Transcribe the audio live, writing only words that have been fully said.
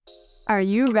Are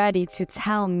you ready to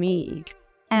tell me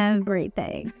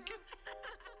everything?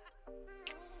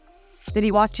 Did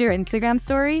he watch your Instagram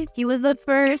story? He was the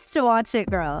first to watch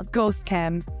it, girl. Ghost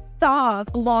him.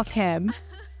 Stop. Block him.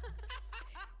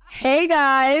 Hey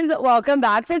guys, welcome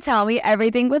back to Tell Me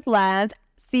Everything with Lanz,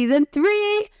 Season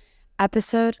 3,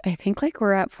 episode, I think like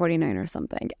we're at 49 or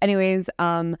something. Anyways,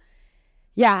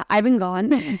 yeah, I've been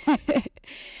gone.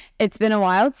 It's been a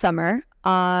wild summer.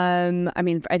 I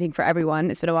think for everyone,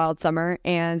 it's been a wild summer,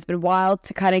 and it's been wild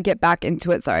to kind of get back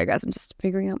into it. Sorry guys, I'm just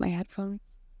figuring out my headphones.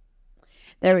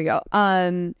 There we go.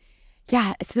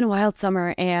 Yeah, it's been a wild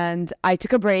summer, and I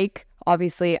took a break.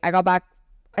 Obviously, I got back,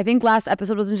 I think last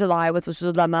episode was in July, which was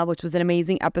Dilemma, which was an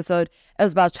amazing episode. It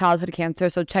was about childhood cancer,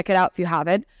 so check it out if you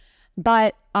haven't.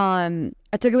 But I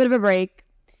took a bit of a break,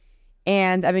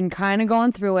 and I've been kind of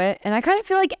going through it, and I kind of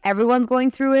feel like everyone's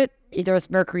going through it. Either it's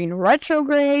Mercury in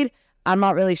retrograde, I'm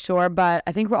not really sure, but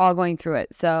I think we're all going through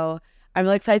it. So I'm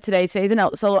really excited today. Today's a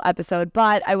solo episode,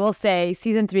 but I will say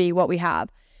Season 3, what we have.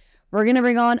 We're going to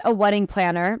bring on a wedding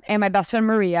planner and my best friend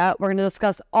Maria. We're going to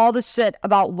discuss all the shit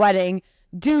about wedding,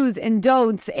 do's and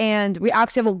don'ts, and we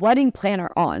actually have a wedding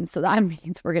planner on. So that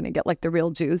means we're going to get like the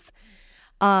real juice.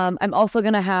 I'm also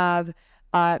going to have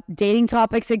dating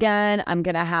topics again. I'm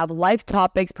going to have life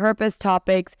topics, purpose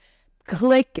topics,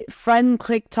 friend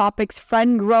topics,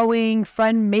 friend growing,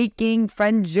 friend making,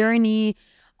 friend journey,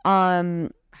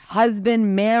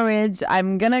 husband, marriage.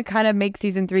 I'm going to kind of make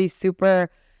Season 3 super,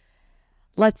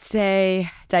 let's say,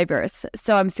 diverse.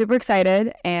 So I'm super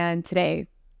excited. And today,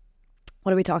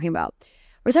 what are we talking about?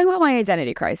 We're talking about my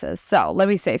identity crisis. So let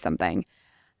me say something.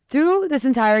 Through this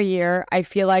entire year, I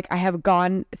feel like I have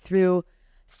gone through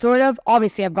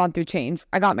obviously I've gone through change.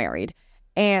 I got married,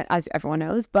 and as everyone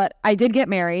knows, but I did get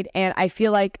married, and I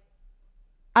feel like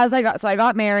I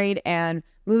got married and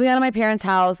moving out of my parents'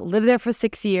 house, lived there for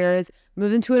 6 years,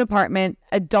 moved into an apartment,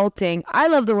 adulting. I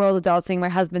love the world of adulting. My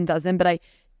husband doesn't, but I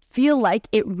feel like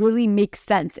it really makes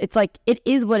sense. It's like, it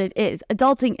is what it is.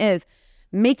 Adulting is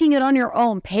making it on your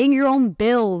own, paying your own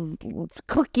bills,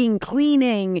 cooking,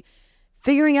 cleaning,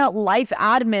 figuring out life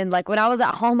admin. Like when I was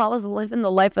at home, I was living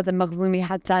the life of the Makhzumi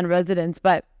Hatsan residents,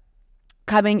 but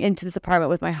coming into this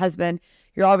apartment with my husband,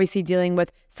 you're obviously dealing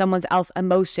with someone else's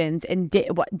emotions and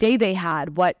what day they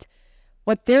had, what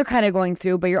they're kind of going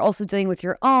through, but you're also dealing with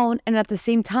your own. And at the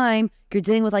same time, you're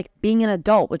dealing with like being an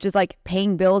adult, which is like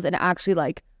paying bills and actually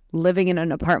like living in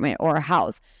an apartment or a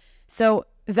house. So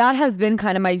that has been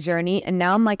kind of my journey. And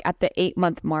now I'm like at the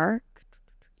 8-month mark.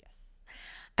 Yes.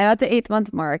 I'm at the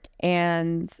 8th-month mark.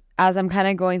 And as I'm kind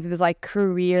of going through this like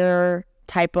career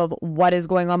type of what is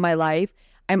going on in my life,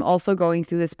 I'm also going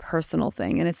through this personal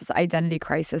thing. And it's this identity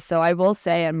crisis. So I will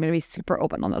say I'm going to be super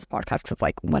open on this podcast because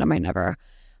like, when am I never?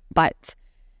 But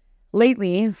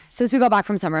lately, since we got back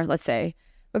from summer, let's say,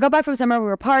 we got back from summer, we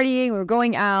were partying, we were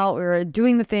going out, we were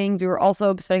doing the things, we were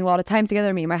also spending a lot of time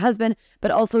together, me and my husband,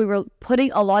 but also we were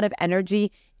putting a lot of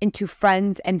energy into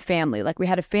friends and family. Like we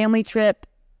had a family trip,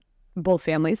 both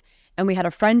families, and we had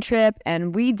a friend trip,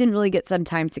 and we didn't really get some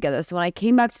time together. So when I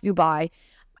came back to Dubai,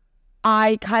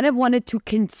 I kind of wanted to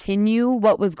continue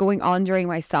what was going on during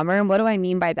my summer. And what do I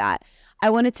mean by that? I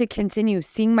wanted to continue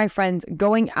seeing my friends,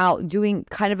 going out, doing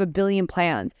kind of a billion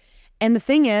plans. And the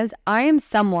thing is, I am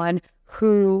someone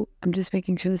who, I'm just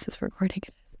making sure this is recording.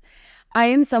 It is. I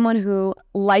am someone who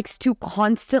likes to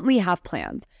constantly have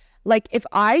plans. Like if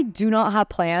I do not have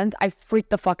plans, I freak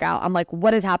the fuck out. I'm like,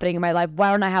 what is happening in my life? Why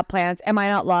don't I have plans? Am I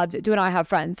not loved? Do not have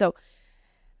friends? So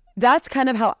that's kind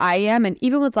of how I am. And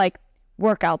even with like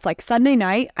workouts, like Sunday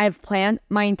night, I've planned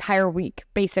my entire week,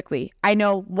 basically. I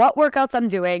know what workouts I'm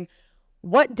doing,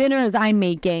 what dinners I'm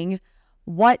making,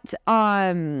 what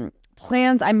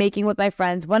plans I'm making with my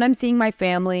friends, when I'm seeing my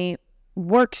family,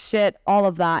 work shit, all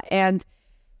of that. And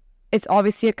it's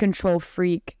obviously a control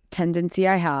freak tendency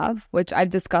I have, which I've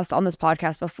discussed on this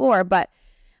podcast before, but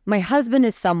my husband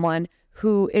is someone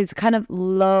who is kind of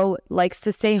low, likes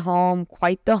to stay home,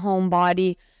 quite the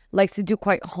homebody, likes to do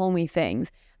quite homey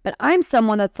things. But I'm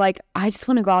someone that's like, I just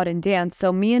want to go out and dance.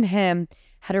 So me and him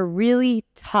had a really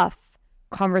tough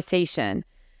conversation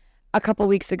a couple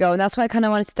weeks ago, and that's why I kind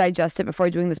of wanted to digest it before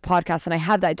doing this podcast, and I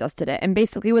have digested it. And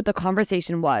basically what the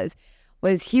conversation was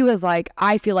he was like,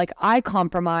 I feel like I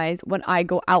compromise when I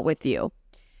go out with you.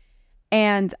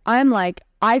 And I'm like,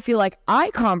 I feel like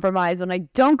I compromise when I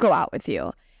don't go out with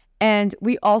you. And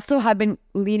we also have been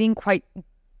leading quite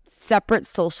separate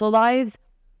social lives.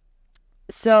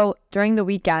 So during the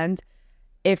weekend,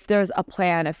 if there's a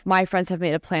plan, if my friends have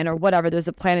made a plan or whatever, there's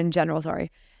a plan in general,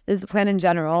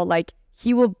 like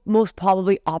he will most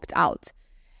probably opt out.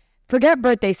 forget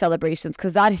birthday celebrations,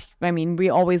 because that, I mean, we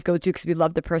always go to because we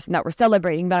love the person that we're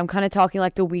celebrating, but I'm kind of talking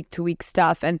like the week-to-week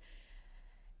stuff. And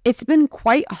it's been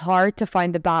quite hard to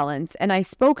find the balance. And I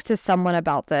spoke to someone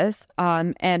about this,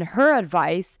 and her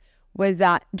advice was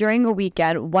that during a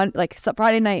weekend, so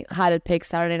Friday night Khaled picks,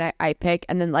 Saturday night I pick,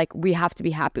 and then like we have to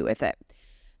be happy with it.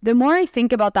 The more I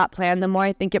think about that plan, the more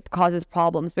I think it causes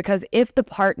problems, because if your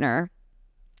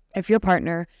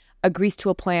partner agrees to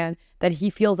a plan that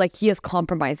he feels like he is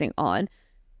compromising on,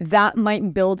 that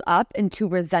might build up into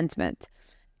resentment.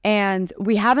 And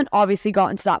we haven't obviously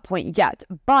gotten to that point yet,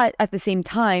 but at the same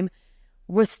time,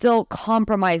 we're still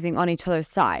compromising on each other's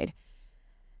side.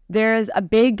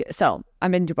 So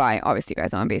I'm in Dubai, obviously,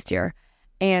 guys, I'm based here.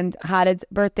 And Khalid's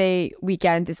birthday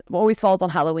weekend always falls on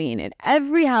Halloween. And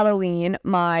every Halloween,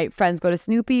 my friends go to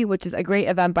Snoopy, which is a great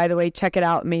event, by the way. Check it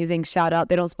out. Amazing. Shout out.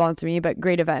 They don't sponsor me, but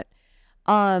great event.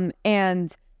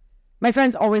 And my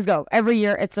friends always go. Every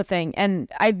year, it's a thing. And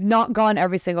I've not gone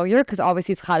every single year because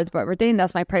obviously it's Khalid's birthday and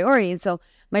that's my priority. And so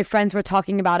my friends were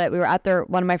talking about it. We were at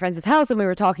one of my friends' house and we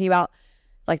were talking about,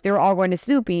 like, they were all going to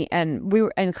Snoopy. And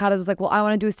Khalid was like, well, I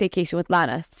want to do a staycation with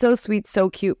Lana. So sweet,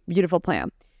 so cute, beautiful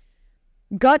plan.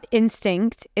 Gut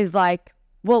instinct is like,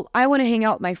 well, I want to hang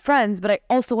out with my friends, but I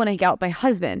also want to hang out with my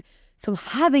husband. So I'm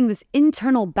having this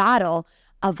internal battle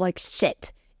of like,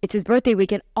 shit, it's his birthday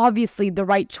weekend. Obviously the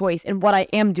right choice. And what I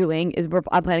am doing is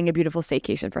I'm planning a beautiful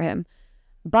staycation for him.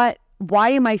 But why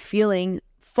am I feeling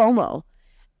FOMO?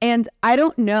 And I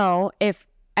don't know if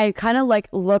I kind of like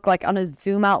look like on a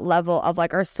zoom out level of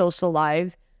like our social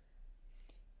lives.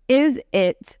 Is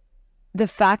it the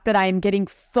fact that I am getting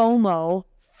FOMO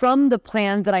from the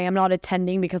plans that I am not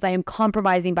attending because I am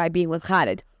compromising by being with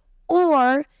Khalid?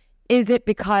 Or is it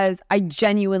because I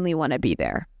genuinely want to be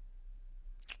there?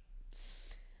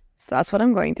 So that's what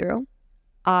I'm going through.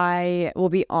 I will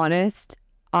be honest.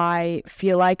 I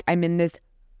feel like I'm in this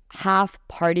half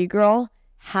party girl,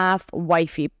 half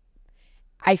wifey.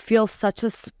 I feel such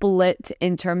a split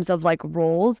in terms of like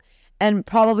roles. And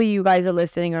probably you guys are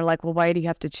listening are like, well, why do you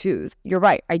have to choose? You're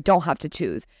right. I don't have to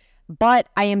choose. But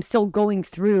I am still going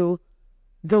through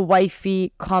the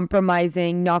wifey,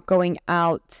 compromising, not going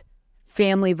out,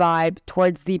 family vibe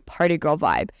towards the party girl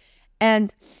vibe.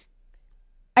 And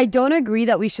I don't agree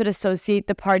that we should associate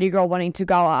the party girl wanting to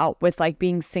go out with like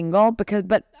being single,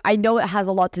 but I know it has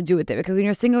a lot to do with it, because when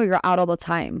you're single, you're out all the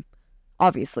time,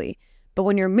 obviously. But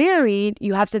when you're married,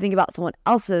 you have to think about someone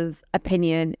else's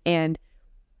opinion and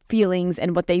feelings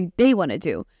and what they want to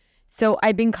do. So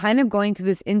I've been kind of going through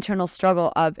this internal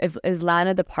struggle of, is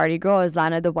Lana the party girl, is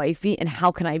Lana the wifey, and how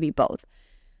can I be both?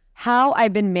 How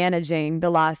I've been managing the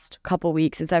last couple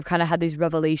weeks since I've kind of had these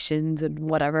revelations and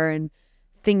whatever, and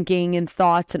thinking and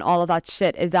thoughts and all of that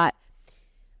shit, is that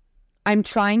I'm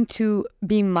trying to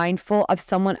be mindful of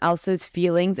someone else's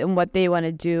feelings and what they want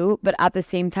to do, but at the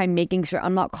same time making sure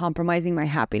I'm not compromising my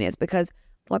happiness, because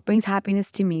what brings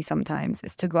happiness to me sometimes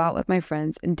is to go out with my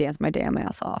friends and dance my damn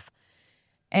ass off.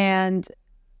 And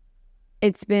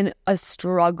it's been a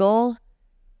struggle.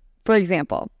 For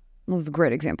example, this is a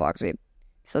great example actually.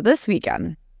 So this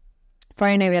weekend,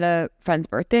 Friday night, we had a friend's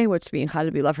birthday, which me and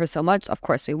Khalid, we love her so much. Of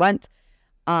course we went.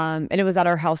 And it was at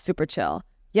our house, super chill.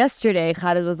 Yesterday,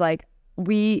 Khalid was like,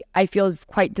 I feel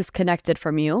quite disconnected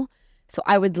from you. So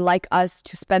I would like us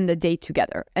to spend the day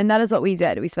together. And that is what we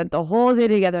did. We spent the whole day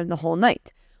together and the whole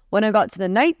night. When I got to the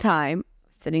nighttime,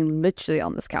 sitting literally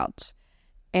on this couch,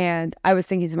 and I was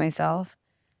thinking to myself,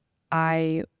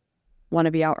 I want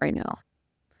to be out right now.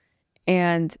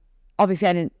 And obviously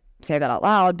I didn't say that out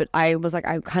loud, but I was like,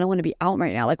 I kind of want to be out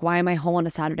right now. Like, why am I home on a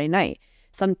Saturday night?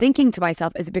 So I'm thinking to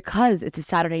myself, is it because it's a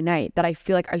Saturday night that I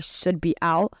feel like I should be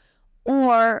out?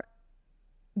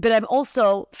 But I'm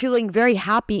also feeling very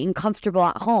happy and comfortable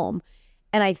at home.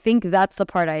 And I think that's the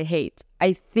part I hate.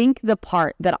 I think the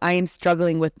part that I am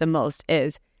struggling with the most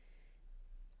is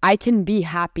I can be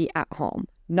happy at home.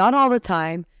 Not all the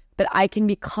time, but I can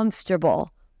be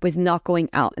comfortable with not going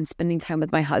out and spending time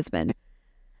with my husband.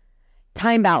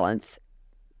 Time balance.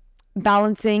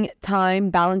 Balancing time,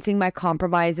 balancing my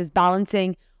compromises,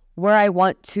 balancing where I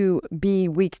want to be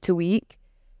week to week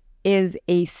is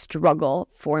a struggle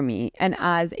for me. And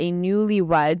as a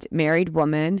newlywed married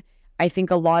woman, I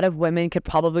think a lot of women could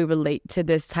probably relate to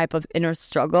this type of inner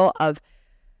struggle of,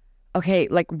 okay,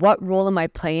 like what role am I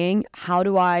playing? How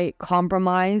do I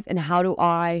compromise? And how do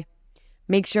I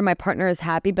make sure my partner is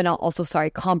happy, but not also,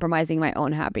 compromising my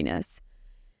own happiness?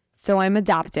 So I'm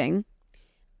adapting.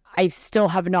 I still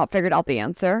have not figured out the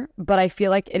answer, but I feel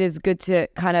like it is good to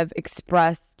kind of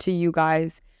express to you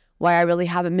guys why I really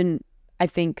haven't been, I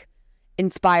think,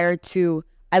 inspired to,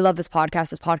 I love this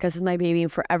podcast. This podcast is my baby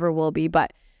and forever will be,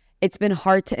 but it's been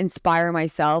hard to inspire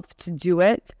myself to do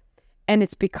it. And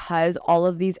it's because all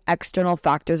of these external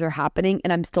factors are happening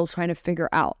and I'm still trying to figure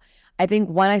out. I think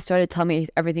when I started Tell Me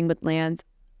Everything with Lanz,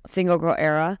 single girl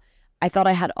era, I thought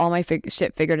I had all my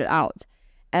shit figured it out.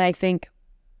 And I think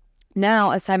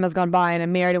now, as time has gone by and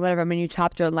I'm married and whatever, I'm in a new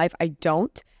chapter in life, I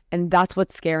don't. And that's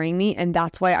what's scaring me. And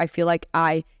that's why I feel like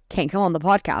I can't come on the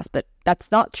podcast. But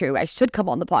that's not true. I should come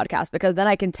on the podcast because then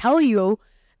I can tell you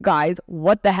guys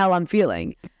what the hell I'm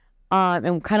feeling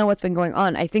and kind of what's been going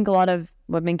on. I think a lot of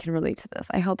women can relate to this.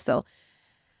 I hope so.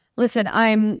 Listen,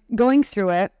 I'm going through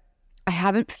it. I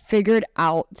haven't figured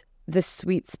out the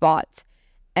sweet spot.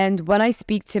 And when I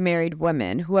speak to married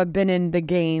women who have been in the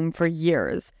game for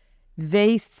years,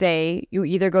 they say you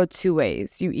either go two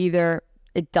ways. You either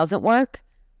it doesn't work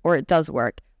or it does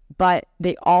work. But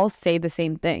they all say the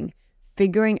same thing.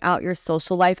 Figuring out your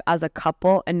social life as a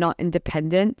couple and not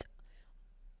independent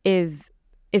is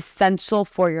essential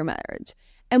for your marriage.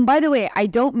 And by the way, I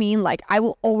don't mean like I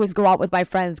will always go out with my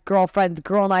friends, girlfriends,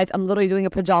 girl nights. I'm literally doing a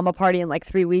pajama party in like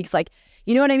 3 weeks. Like,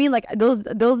 you know what I mean? Like those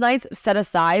nights set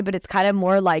aside, but it's kind of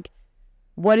more like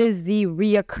what is the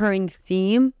reoccurring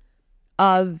theme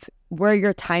of where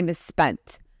your time is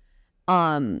spent.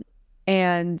 And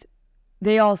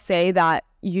they all say that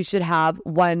you should have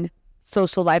one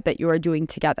social life that you are doing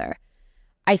together.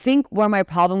 I think where my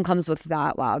problem comes with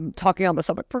that, wow, I'm talking on the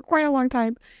subject for quite a long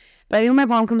time. But I think my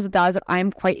problem comes with that is that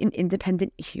I'm quite an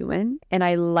independent human and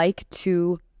I like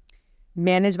to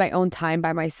manage my own time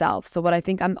by myself. So what I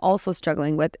think I'm also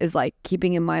struggling with is like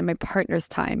keeping in mind my partner's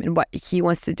time and what he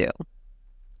wants to do.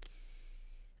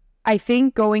 I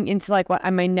think going into like what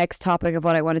my next topic of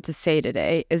what I wanted to say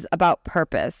today is about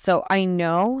purpose. So I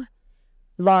know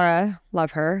Laura,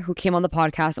 love her, who came on the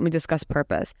podcast and we discussed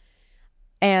purpose.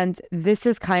 And this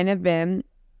has kind of been,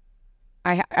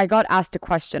 I got asked a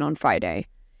question on Friday.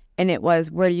 And it was,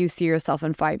 where do you see yourself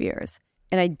in 5 years?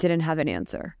 And I didn't have an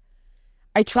answer.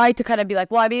 I tried to kind of be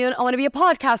like, well, I mean, I want to be a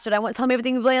podcaster. And I want to tell me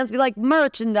everything plans to be like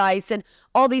merchandise and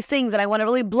all these things. And I want to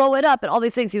really blow it up and all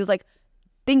these things. He was like,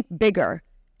 think bigger.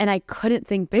 And I couldn't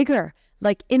think bigger.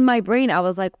 Like in my brain, I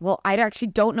was like, well, I actually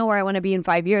don't know where I want to be in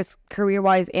 5 years,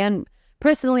 career-wise. And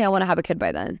personally, I want to have a kid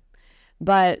by then.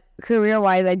 But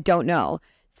career-wise, I don't know.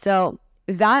 So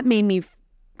that made me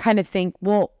kind of think,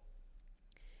 well,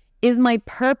 is my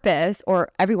purpose,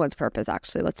 or everyone's purpose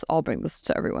actually, let's all bring this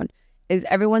to everyone, is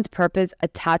everyone's purpose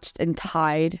attached and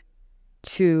tied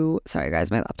to, sorry guys,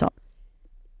 my laptop.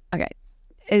 Okay.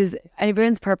 Is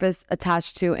everyone's purpose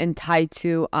attached to and tied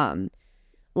to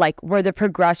like where the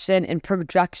progression and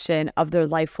projection of their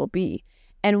life will be?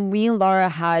 And we and Laura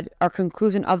had our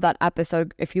conclusion of that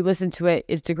episode. If you listen to it,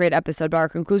 it's a great episode, but our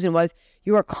conclusion was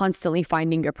you are constantly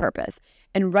finding your purpose.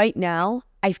 And right now,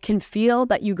 I can feel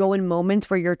that you go in moments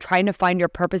where you're trying to find your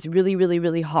purpose really, really,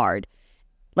 really hard.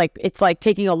 Like it's like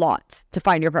taking a lot to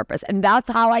find your purpose. And that's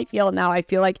how I feel now. I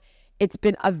feel like it's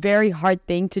been a very hard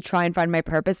thing to try and find my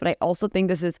purpose. But I also think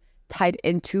this is tied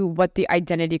into what the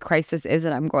identity crisis is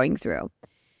that I'm going through.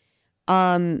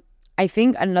 I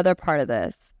think another part of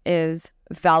this is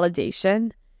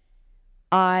validation.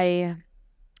 I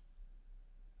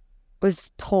was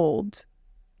told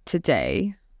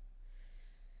today,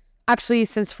 actually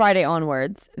since Friday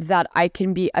onwards, that I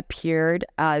can be appeared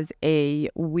as a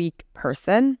weak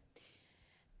person.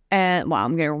 And wow,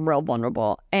 I'm getting real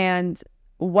vulnerable. And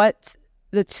what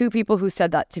the two people who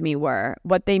said that to me were,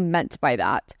 what they meant by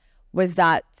that was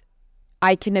that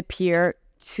I can appear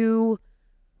too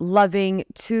loving,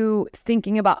 too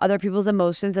thinking about other people's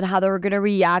emotions and how they're going to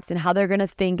react and how they're going to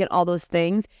think and all those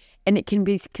things. And it can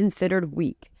be considered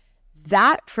weak.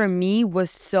 That for me was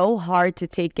so hard to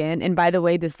take in. And by the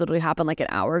way, this literally happened like an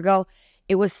hour ago.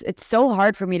 It's so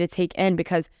hard for me to take in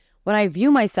because when I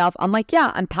view myself, I'm like,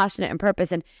 yeah, I'm passionate and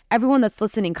purpose. And everyone that's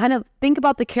listening, kind of think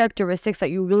about the characteristics that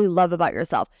you really love about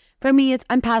yourself. For me, it's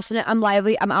I'm passionate, I'm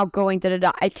lively, I'm outgoing,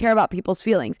 da-da-da. I care about people's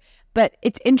feelings. But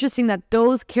it's interesting that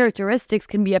those characteristics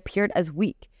can be appeared as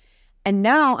weak. And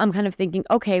now I'm kind of thinking,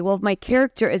 okay, well, if my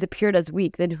character is appeared as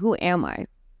weak, then who am I?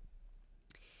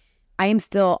 I am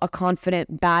still a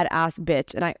confident, badass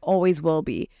bitch, and I always will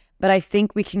be. But I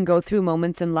think we can go through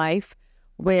moments in life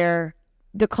where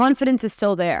the confidence is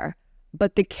still there,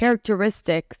 but the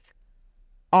characteristics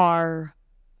are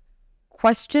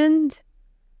questioned,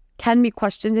 can be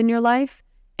questioned in your life,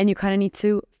 and you kind of need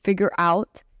to figure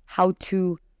out how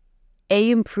to A,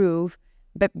 improve,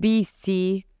 but B,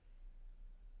 see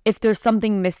if there's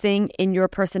something missing in your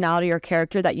personality or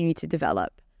character that you need to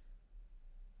develop.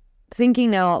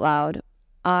 Thinking now out loud,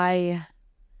 I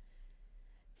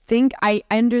think I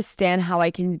understand how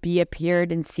I can be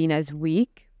appeared and seen as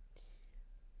weak.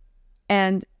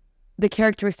 And the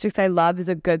characteristics I love is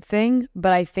a good thing,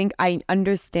 but I think I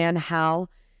understand how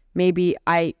maybe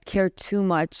I care too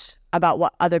much about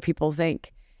what other people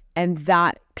think, and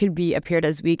that could be appeared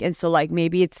as weak. And so like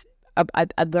maybe it's a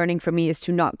learning for me is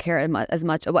to not care as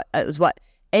much as what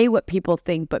people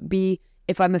think, but B,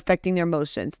 if I'm affecting their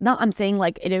emotions. Not I'm saying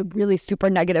like in a really super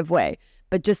negative way,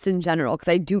 but just in general,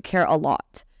 because I do care a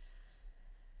lot.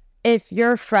 If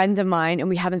you're a friend of mine and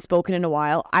we haven't spoken in a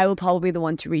while, I will probably be the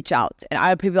one to reach out. And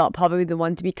I would probably be the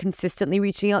one to be consistently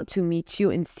reaching out to meet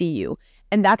you and see you.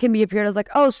 And that can be appeared as like,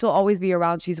 oh, she'll always be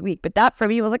around. She's weak. But that for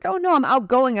me was like, oh, no, I'm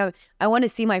outgoing. I want to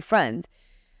see my friends.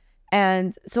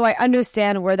 And so I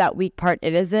understand where that weak part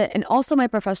it is. And also my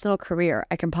professional career,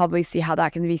 I can probably see how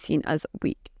that can be seen as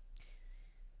weak.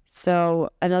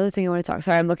 So another thing I want to talk.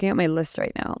 Sorry, I'm looking at my list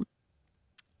right now.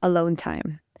 Alone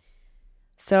time.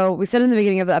 So we said in the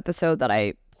beginning of the episode that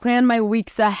I plan my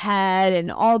weeks ahead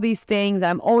and all these things.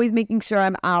 I'm always making sure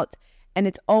I'm out. And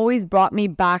it's always brought me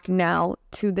back now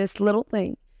to this little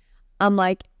thing. I'm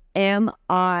like,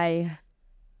 I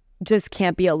just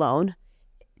can't be alone?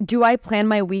 Do I plan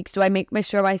my weeks? Do I make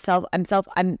sure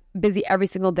I'm busy every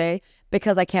single day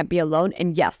because I can't be alone?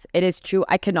 And yes, it is true.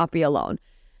 I cannot be alone.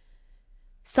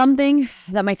 Something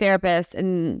that my therapist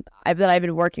that I've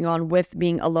been working on with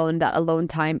being alone, that alone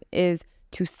time, is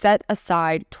to set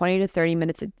aside 20 to 30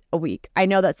 minutes a week. I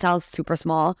know that sounds super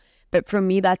small, but for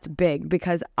me, that's big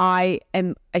because I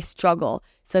struggle.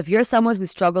 So if you're someone who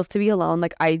struggles to be alone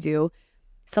like I do,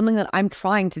 something that I'm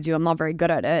trying to do, I'm not very good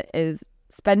at it, is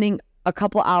spending a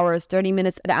couple hours, 30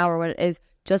 minutes, an hour, what it is,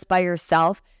 just by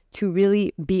yourself to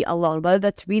really be alone. Whether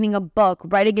that's reading a book,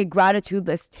 writing a gratitude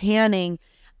list, tanning,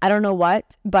 I don't know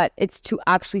what, but it's to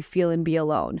actually feel and be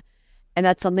alone. And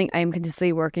that's something I am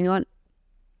continuously working on.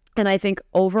 And I think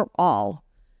overall,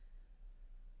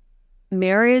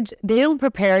 marriage, they don't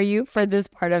prepare you for this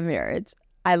part of marriage.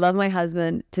 I love my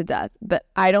husband to death, but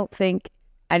I don't think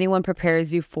anyone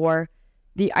prepares you for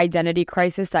the identity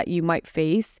crisis that you might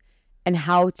face and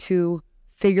how to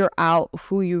figure out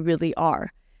who you really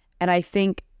are. And I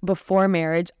think before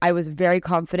marriage, I was very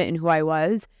confident in who I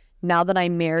was. Now that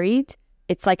I'm married,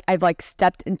 it's like I've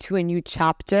stepped into a new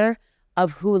chapter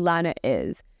of who Lana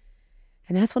is.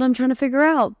 And that's what I'm trying to figure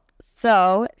out.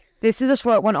 So this is a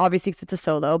short one, obviously, because it's a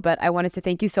solo, but I wanted to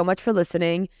thank you so much for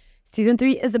listening. Season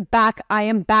 3 is back. I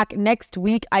am back next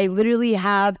week. I literally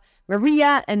have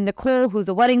Maria and Nicole, who's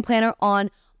a wedding planner, on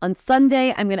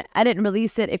Sunday. I'm going to edit and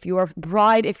release it. If you're a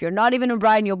bride, if you're not even a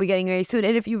bride, you'll be getting very soon.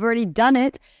 And if you've already done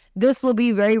it, this will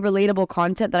be very relatable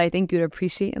content that I think you'd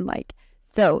appreciate and like.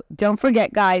 So don't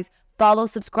forget, guys, follow,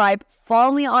 subscribe,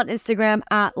 follow me on Instagram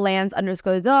at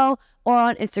Lanz_though, or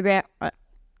on Instagram,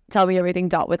 tell me everything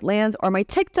with Lanz, or my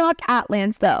TikTok at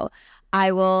Lanz though.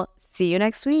 I will see you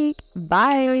next week.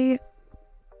 Bye.